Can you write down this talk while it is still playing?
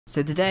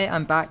So today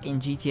I'm back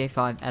in GTA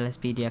 5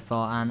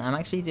 LSPDFR and I'm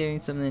actually doing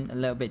something a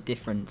little bit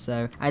different.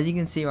 So as you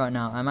can see right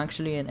now, I'm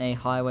actually in a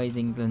Highways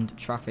England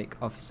traffic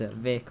officer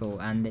vehicle,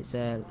 and it's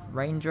a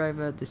Range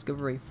Rover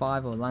Discovery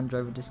 5 or Land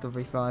Rover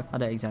Discovery 5. I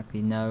don't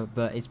exactly know,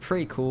 but it's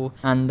pretty cool.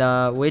 And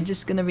we're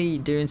just going to be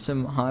doing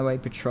some highway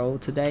patrol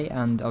today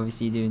and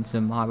obviously doing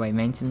some highway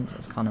maintenance.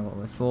 That's kind of what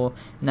we're for.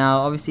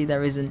 Now obviously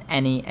there isn't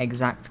any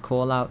exact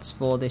call outs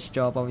for this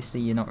job. Obviously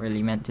you're not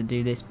really meant to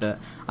do this, but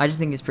I just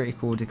think it's pretty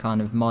cool to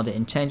kind of mod it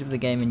and change up the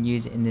game and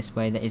use it in this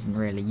way that isn't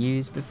really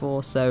used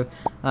before. So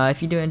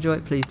if you do enjoy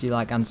it, please do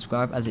like and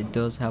subscribe, as it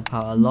does help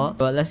out a lot.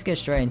 But let's get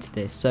straight into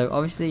this. So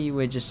obviously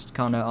we're just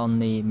kind of on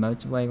the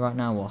motorway right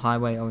now, or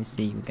highway,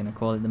 obviously we're going to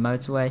call it the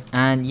motorway.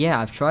 And yeah,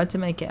 I've tried to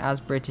make it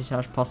as British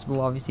as possible.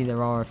 Obviously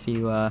there are a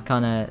few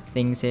kind of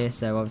things here.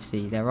 So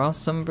obviously there are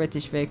some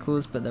British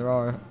vehicles, but there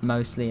are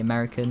mostly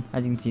American.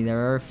 As you can see, there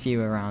are a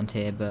few around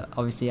here, but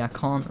obviously I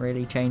can't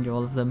really change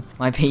all of them.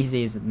 My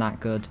PC isn't that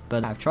good,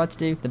 but I've tried to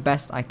do the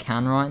best I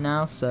can right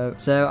now.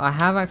 So I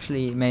have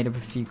actually made up a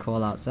few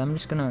call outs. So I'm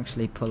just going to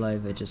actually pull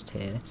over just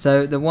here.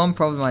 So the one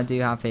problem I do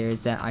have here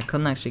is that I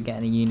couldn't actually get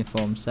any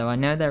uniform. So I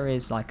know there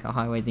is like a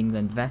Highways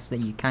England vest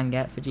that you can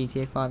get for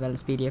GTA 5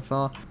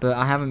 LSPDFR, but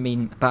I haven't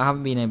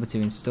been able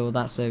to install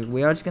that. So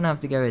we are just going to have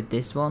to go with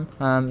this one.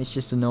 It's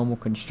just a normal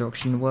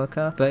construction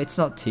worker, but it's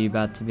not too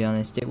bad, to be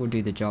honest. It will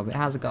do the job. It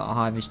has got a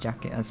high-vis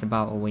jacket. That's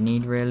about all we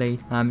need really.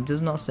 It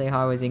does not say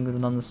Highways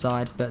England on the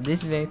side, but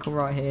this vehicle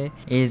right here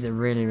is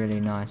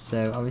really nice.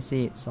 So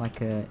obviously it's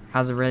like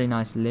has a really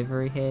nice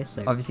livery here.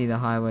 So obviously the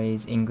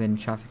Highways England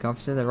traffic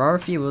officer. There are a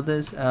few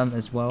others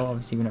as well.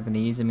 Obviously we're not going to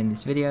use them in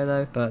this video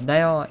though, but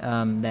they are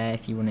there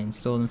if you want to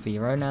install them for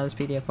your own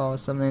LSPDFR or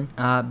something.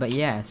 But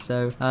yeah,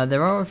 so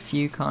there are a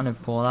few kind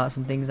of call outs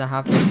and things I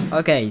have.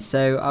 Okay,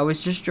 so I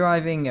was just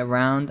driving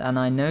around and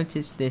I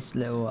noticed this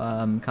little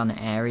kind of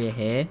area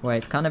here where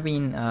it's kind of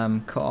been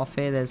cut off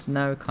here. There's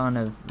no kind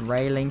of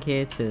railing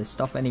here to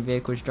stop any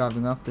vehicles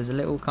driving off. There's a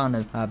little kind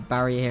of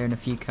barrier here and a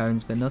few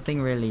cones, but nothing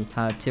really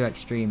too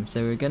extreme.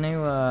 So we're going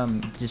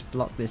to just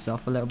block this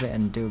off a little bit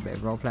and do a bit of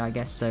roleplay, I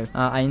guess. So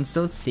I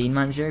installed Scene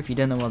Manager. If you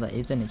don't know what that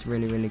is, then it's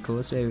really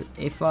cool. So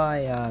if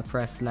I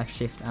press left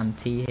shift and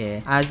T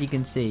here, as you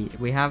can see,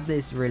 we have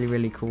this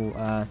really cool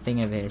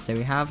thing over here. So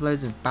we have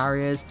loads of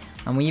barriers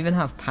and we even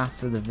have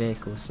paths for the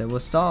vehicle. So we'll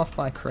start off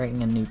by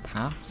creating a new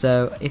path.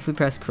 So if we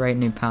press create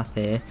new path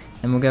here,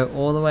 then we'll go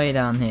all the way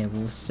down here.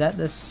 We'll set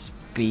the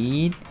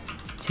speed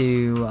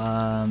to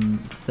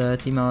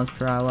 30 miles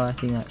per hour. I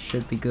think that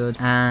should be good,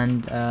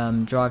 and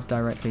drive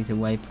directly to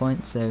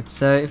waypoint.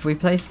 So if we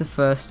place the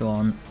first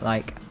one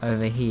like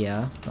over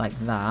here like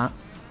that,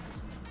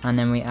 and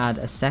then we add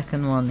a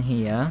second one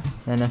here,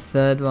 then a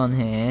third one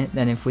here,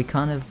 then if we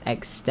kind of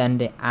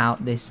extend it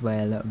out this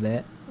way a little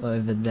bit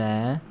over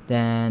there,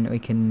 then we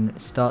can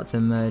start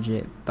to merge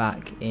it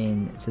back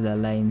into the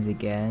lanes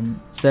again.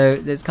 So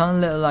there's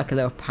kind of like a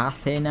little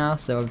path here now.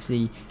 So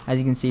obviously as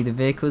you can see, the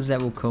vehicles that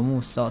will come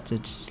will start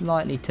to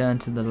slightly turn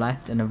to the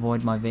left and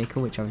avoid my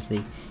vehicle, which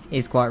obviously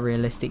is quite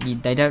realistic.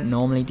 They don't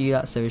normally do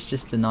that, so it's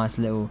just a nice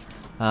little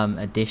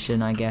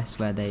addition, I guess,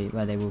 where they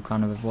will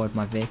kind of avoid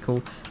my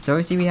vehicle. So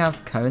obviously we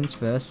have cones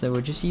first, so we'll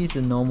just use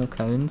the normal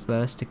cones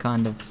first to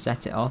kind of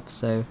set it off.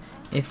 So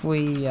if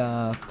we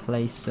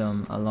place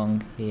some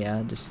along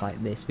here just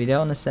like this, we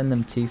don't want to send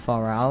them too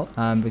far out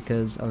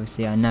because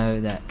obviously I know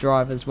that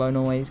drivers won't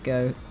always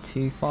go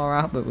too far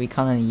out, but we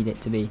kind of need it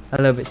to be a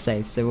little bit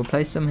safe. So we'll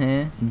place some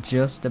here,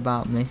 just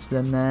about miss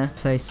them there,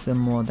 place some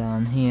more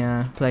down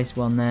here, place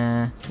one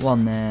there,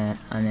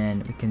 and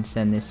then we can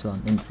send this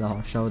one into the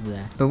hot shoulder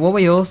there. But what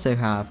we also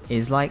have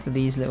is like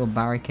these little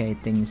barricade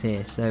things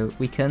here, so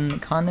we can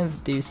kind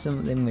of do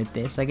something with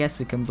this. I guess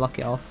we can block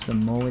it off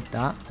some more with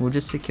that. We'll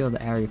just secure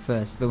the area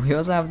first. But we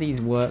also have these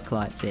work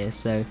lights here.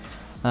 So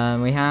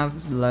we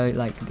have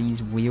like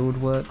these wheeled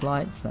work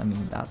lights. I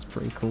mean, that's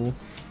pretty cool.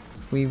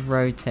 If we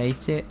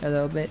rotate it a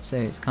little bit so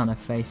it's kind of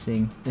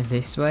facing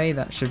this way,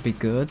 that should be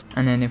good.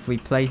 And then if we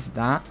place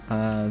that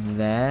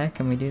there,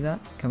 can we do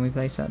that? Can we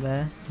place that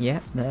there?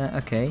 Yeah, there.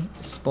 Okay,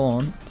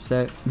 spawn.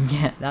 So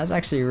yeah, that's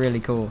actually really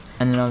cool.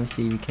 And then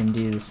obviously we can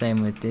do the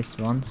same with this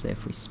one. So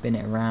if we spin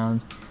it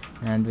around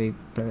and we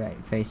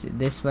face it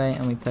this way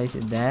and we place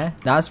it there,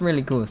 that's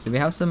really cool. So we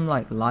have some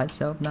like lights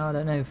set up now. I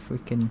don't know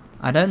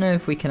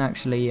if we can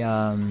actually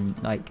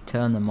like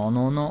turn them on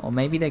or not, or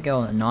maybe they go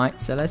on at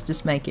night. So let's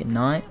just make it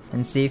night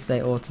and see if they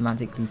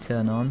automatically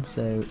turn on.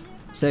 So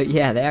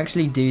yeah, they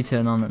actually do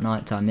turn on at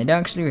night time. They don't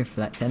actually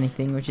reflect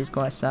anything, which is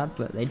quite sad,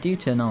 but they do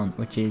turn on,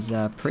 which is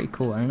pretty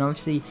cool. And then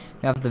obviously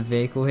we have the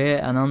vehicle here,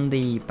 and on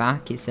the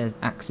back it says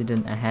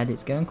accident ahead.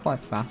 It's going quite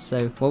fast.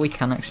 So what we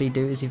can actually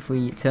do is if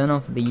we turn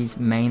off these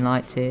main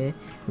lights here,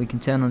 we can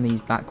turn on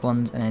these back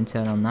ones and then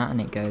turn on that,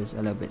 and it goes a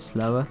little bit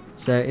slower.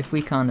 So if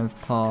we kind of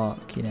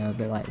park, you know, a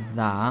bit like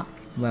that,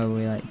 where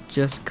we're like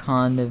just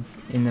kind of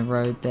in the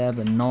road there,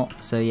 but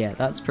not. So yeah,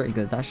 that's pretty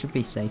good. That should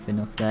be safe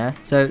enough there.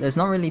 So there's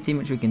not really too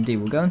much we can do.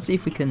 We'll go and see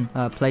if we can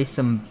place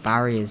some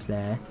barriers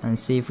there and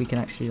see if we can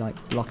actually like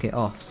block it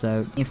off.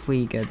 So if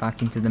we go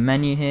back into the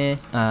menu here,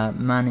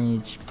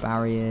 manage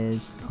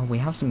barriers. Oh, we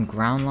have some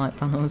ground light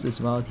panels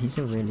as well. These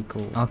are really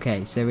cool.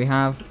 Okay, so we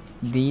have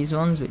these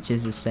ones, which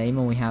is the same,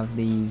 and we have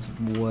these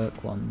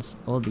work ones,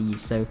 or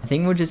these. So I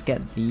think we'll just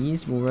get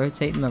these. We'll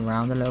rotate them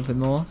around a little bit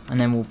more,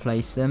 and then we'll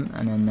place them,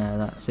 and then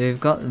that. So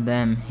we've got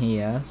them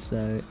here.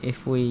 So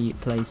if we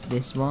place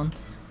this one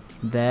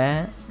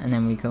there, and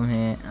then we come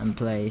here and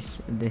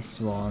place this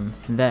one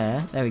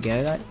there we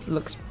go. That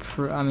looks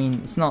I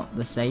mean, it's not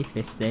the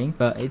safest thing,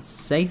 but it's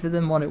safer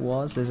than what it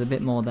was. There's a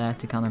bit more there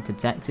to kind of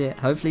protect it.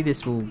 Hopefully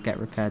this will get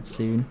repaired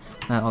soon,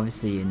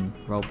 obviously in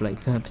roleplay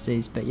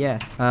purposes, but yeah.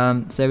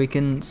 So we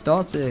can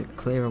start to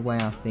clear away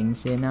our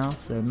things here now.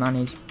 So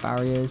manage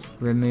barriers,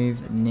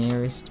 remove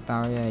nearest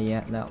barrier,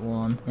 yeah, that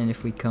one. And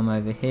if we come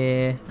over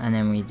here, and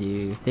then we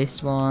do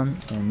this one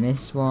and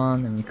this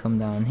one, and we come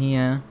down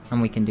here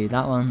and we can do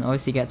that one.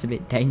 Obviously gets a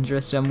bit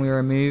dangerous when we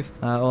remove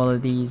all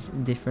of these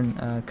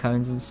different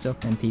cones and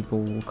stuff, and people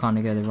will kind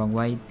of go the wrong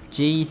way.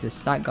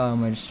 Jesus, that guy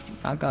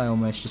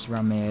almost just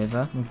ran me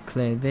over. We'll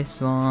clear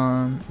this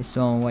one,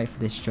 we'll wait for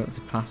this truck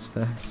to pass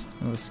first.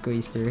 We'll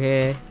squeeze through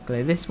here,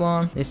 clear this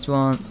one, this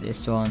one,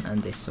 this one,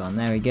 and this one.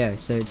 There we go.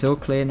 So it's all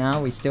clear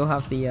now. We still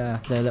have the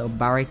little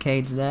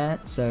barricades there,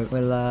 so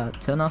we'll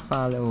turn off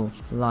our little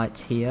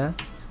lights here.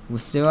 We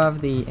still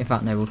have the, in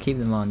fact no, we'll keep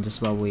them on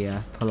just while we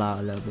pull out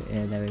a little bit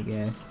here. There we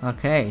go.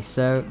 Okay,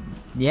 so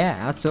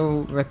yeah, that's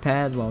all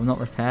repaired. Well, not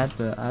repaired,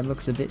 but it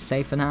looks a bit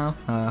safer now.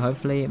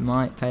 Hopefully it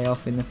might pay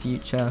off in the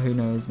future. Who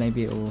knows,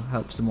 maybe it will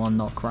help someone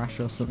not crash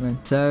or something.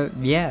 So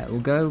yeah, we'll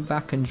go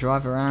back and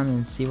drive around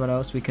and see what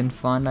else we can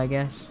find, I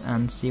guess,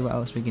 and see what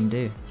else we can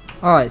do.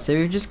 Alright, so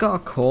we've just got a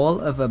call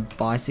of a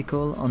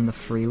bicycle on the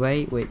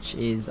freeway, which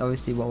is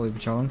obviously what we're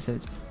patrolling. So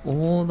it's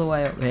all the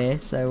way up here,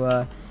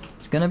 so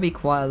it's going to be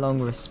quite a long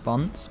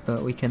response,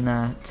 but we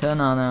can turn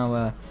on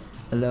our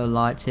little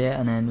lights here,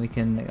 and then we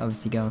can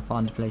obviously go and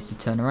find a place to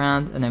turn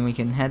around, and then we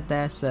can head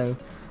there. So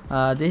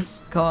this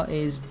car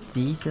is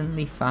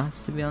decently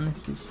fast, to be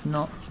honest. It's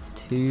not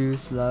too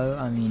slow.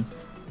 I mean,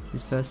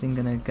 this person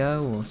going to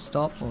go or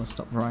stop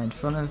right in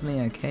front of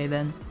me. Okay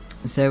then.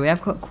 So we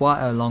have got quite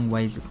a long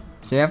way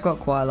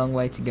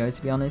to go,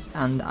 to be honest,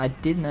 and I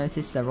did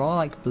notice there are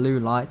like blue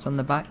lights on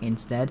the back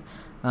instead.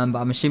 But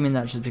I'm assuming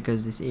that's just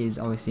because this is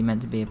obviously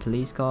meant to be a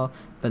police car,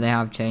 but they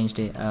have changed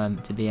it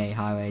to be a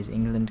Highways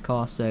England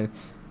car, so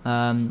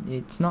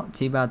it's not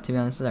too bad, to be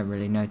honest. I don't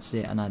really notice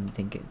it, and I don't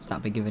think it's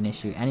that big of an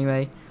issue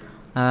anyway.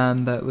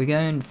 But we're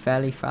going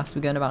fairly fast.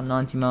 We're going about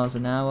 90 miles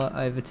an hour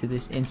over to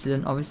this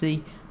incident.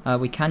 Obviously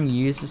we can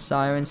use the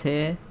sirens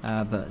here,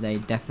 but they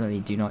definitely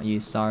do not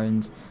use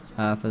sirens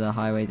for the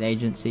highways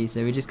agency,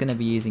 so we're just going to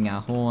be using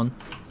our horn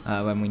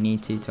when we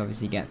need to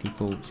obviously get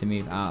people to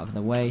move out of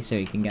the way so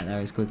we can get there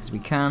as quick as we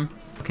can.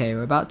 Okay,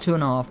 we're about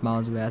 2.5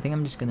 miles away. I think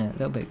I'm just gonna, a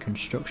little bit of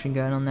construction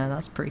going on there.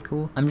 That's pretty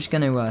cool. I'm just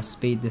gonna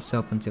speed this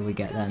up until we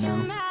get there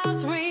now.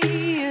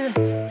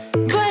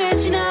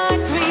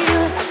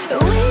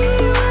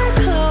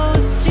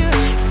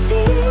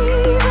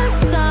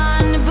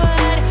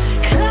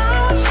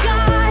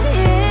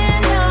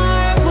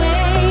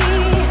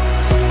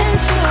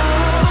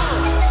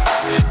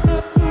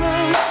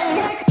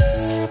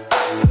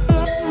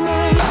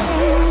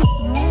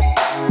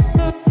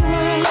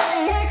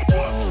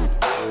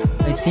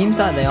 It seems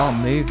like they are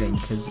moving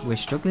because we're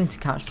struggling to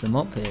catch them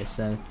up here,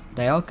 so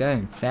they are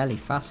going fairly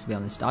fast, to be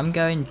honest. I'm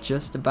going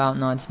just about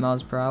 90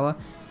 miles per hour,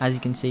 as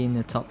you can see in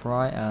the top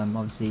right.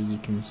 Obviously you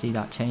can see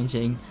that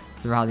changing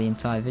throughout the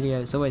entire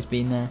video. It's always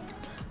been there.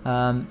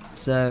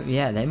 So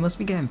yeah, they must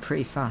be going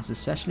pretty fast,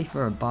 especially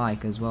for a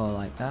bike as well.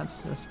 Like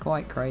that's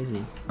quite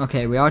crazy.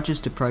 Okay, we are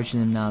just approaching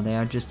them now. They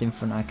are just in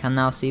front. I can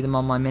now see them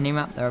on my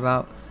mini-map. They're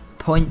about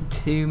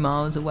 0.2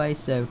 miles away,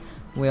 so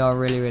we are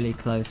really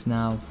close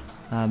now.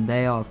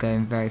 They are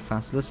going very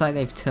fast. Looks like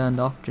they've turned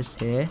off just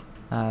here,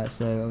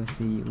 so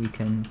obviously we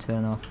can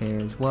turn off here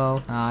as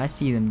well. I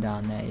see them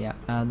down there,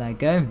 yeah. They're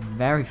going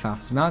very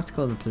fast. We might have to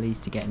call the police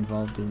to get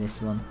involved in this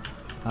one.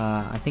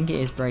 I think it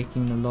is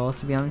breaking the law,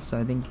 to be honest, so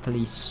I think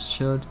police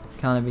should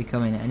kind of be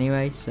coming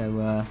anyway.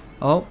 So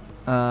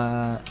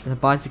the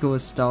bicycle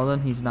was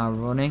stolen. He's now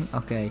running.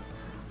 Okay,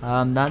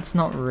 that's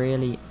not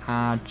really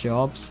our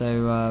job,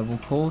 so we'll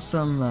call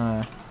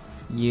some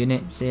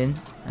units in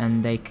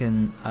and they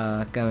can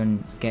go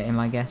and get him,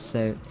 I guess.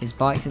 So his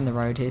bike's in the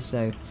road here,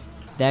 so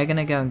they're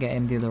gonna go and get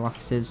him. The other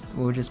officers,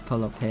 we'll just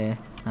pull up here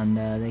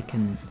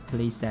and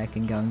police there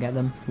can go and get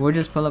them. We'll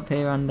just pull up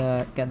here and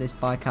get this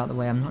bike out of the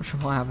way. I'm not sure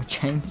why I have a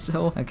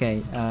chainsaw.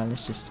 Okay,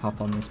 let's just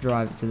hop on this,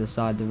 drive it to the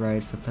side of the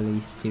road for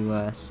police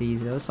to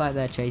seize it. Looks like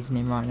they're chasing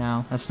him right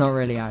now. That's not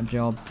really our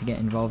job to get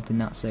involved in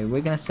that, so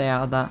we're gonna stay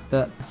out of that.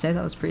 But I'd say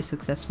that was pretty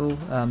successful.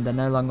 They're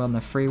no longer on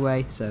the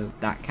freeway, so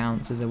that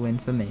counts as a win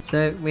for me.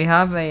 So we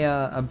have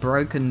a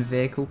broken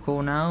vehicle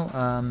call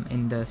now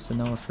in the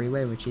Sonora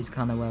freeway, which is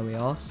kind of where we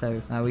are.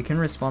 So we can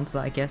respond to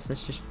that, I guess.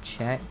 Let's just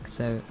check.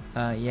 So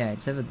yeah,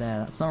 it's over there.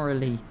 That's not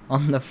really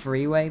on the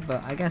freeway,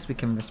 but I guess we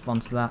can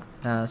respond to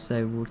that.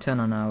 So we'll turn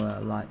on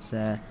our lights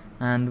there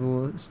and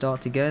we'll start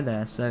to go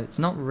there. So it's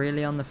not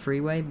really on the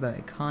freeway, but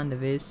it kind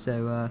of is,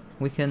 so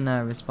we can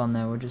respond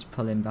there. We'll just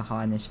pull in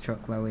behind this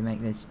truck where we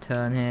make this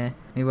turn here.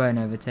 We won't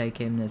overtake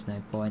him, there's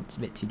no point, it's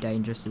a bit too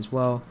dangerous as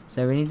well.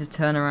 So we need to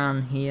turn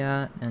around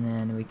here and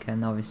then we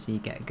can obviously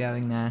get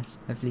going there. So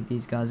hopefully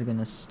these guys are going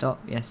to stop.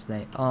 Yes,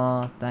 they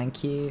are.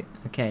 Thank you.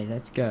 Okay,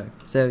 let's go.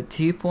 So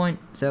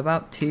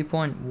about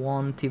 2.1,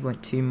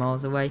 2.2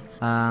 miles away.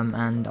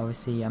 And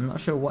obviously I'm not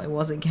sure what it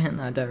was again.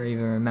 I don't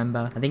even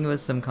remember. I think it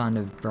was some kind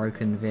of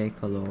broken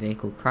vehicle or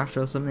vehicle crash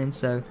or something.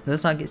 So it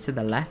looks like it's to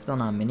the left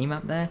on our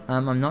minimap there.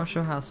 I'm not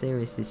sure how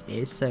serious this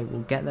is, so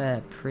we'll get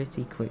there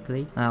pretty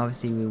quickly.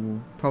 Obviously we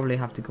will probably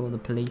have to call the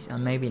police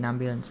and maybe an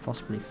ambulance,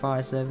 possibly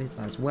fire service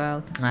as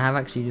well. I have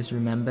actually just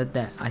remembered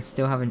that I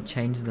still haven't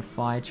changed the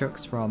fire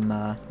trucks from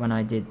when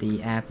I did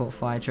the airport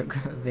fire truck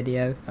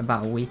video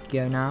about a week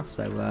ago now.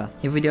 So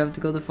if we do have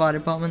to call the fire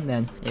department,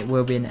 then it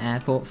will be an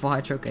airport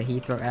fire truck, a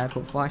Heathrow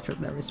airport fire truck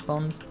that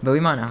responds, but we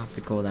might not have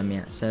to call them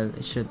yet, so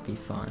it should be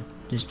fine.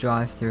 Just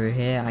drive through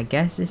here. I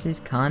guess this is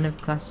kind of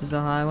classed as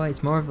a highway.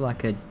 It's more of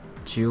like a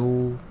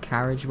dual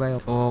carriageway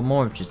or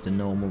more of just a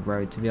normal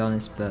road, to be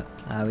honest, but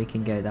we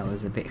can go. That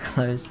was a bit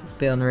close, a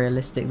bit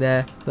unrealistic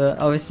there, but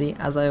obviously,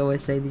 as I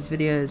always say, these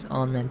videos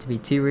aren't meant to be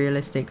too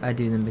realistic. I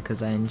do them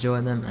because I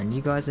enjoy them and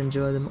you guys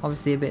enjoy them.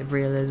 Obviously a bit of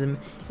realism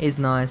is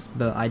nice,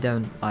 but I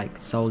don't like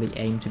solely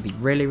aim to be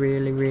really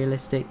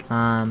realistic.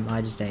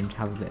 I just aim to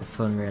have a bit of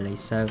fun, really.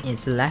 So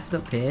it's left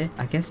up here.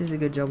 I guess it's a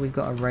good job we've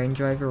got a Range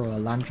Rover or a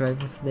Land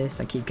Rover for this.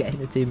 I keep getting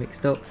the two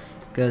mixed up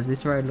because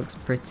this road looks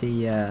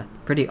pretty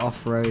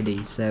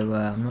off-roady, so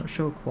I'm not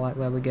sure quite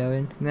where we're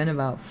going. I'm going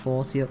about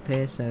 40 up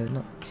here, so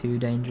not too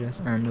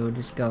dangerous, and we'll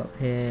just go up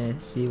here,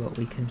 see what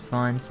we can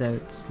find. So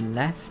it's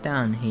left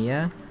down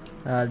here.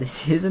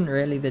 This isn't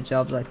really the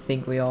jobs I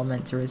think we are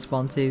meant to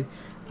respond to,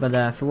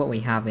 but for what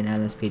we have in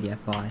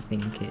LSPDFR, I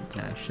think it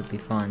should be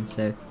fine.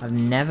 So I've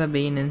never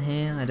been in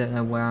here, I don't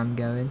know where I'm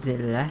going. Is it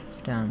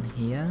left down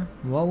here?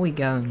 What are we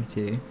going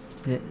to?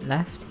 Is it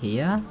left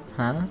here?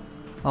 Huh?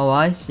 Oh,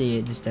 I see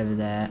it just over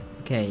there.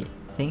 Okay,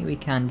 I think we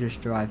can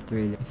just drive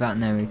through. In fact,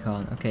 no, we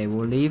can't. Okay,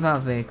 we'll leave our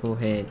vehicle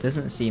here. It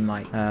doesn't seem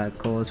like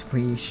cause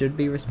we should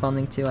be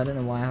responding to. I don't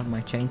know why I have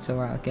my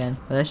chainsaw out again.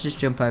 But let's just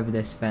jump over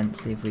this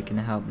fence, see if we can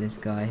help this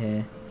guy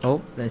here.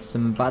 Oh, there's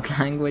some bad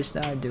language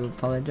there, I do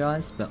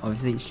apologise, but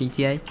obviously it's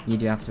GTA, you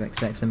do have to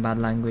expect some bad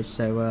language.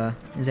 So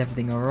is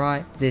everything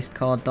alright? This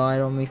car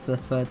died on me for the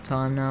third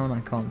time now and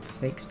I can't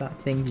fix that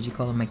thing. Did you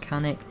call a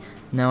mechanic?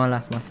 No, I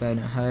left my phone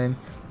at home.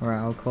 Alright,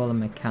 I'll call a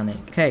mechanic.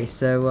 Okay,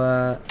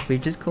 so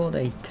we've just called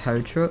a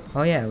tow truck.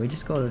 Oh yeah, we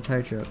just called a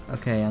tow truck.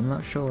 Okay, I'm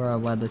not sure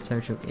where the tow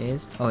truck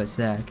is. Oh, it's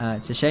there.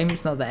 It's a shame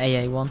it's not the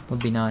AA one.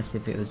 Would be nice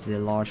if it was the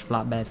large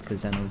flatbed,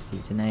 because then obviously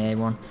it's an AA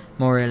one.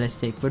 More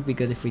realistic. Would be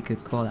good if we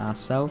could call it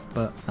ourselves,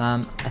 but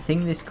I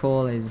think this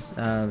call is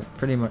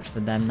pretty much for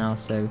them now,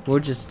 so we'll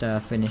just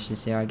finish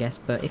this here, I guess.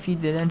 But if you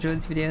did enjoy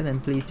this video, then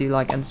please do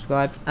like and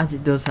subscribe, as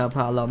it does help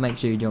out a lot. Make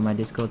sure you join my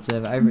Discord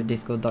server over at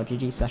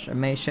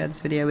discord.gg/amaze. Share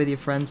this video with your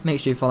friends. Make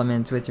sure you follow me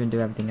on Twitter and do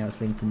everything else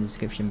linked in the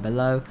description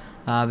below.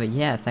 But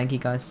yeah, thank you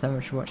guys so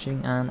much for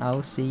watching, and I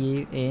will see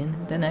you in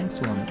the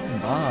next one.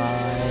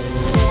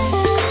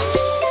 Bye.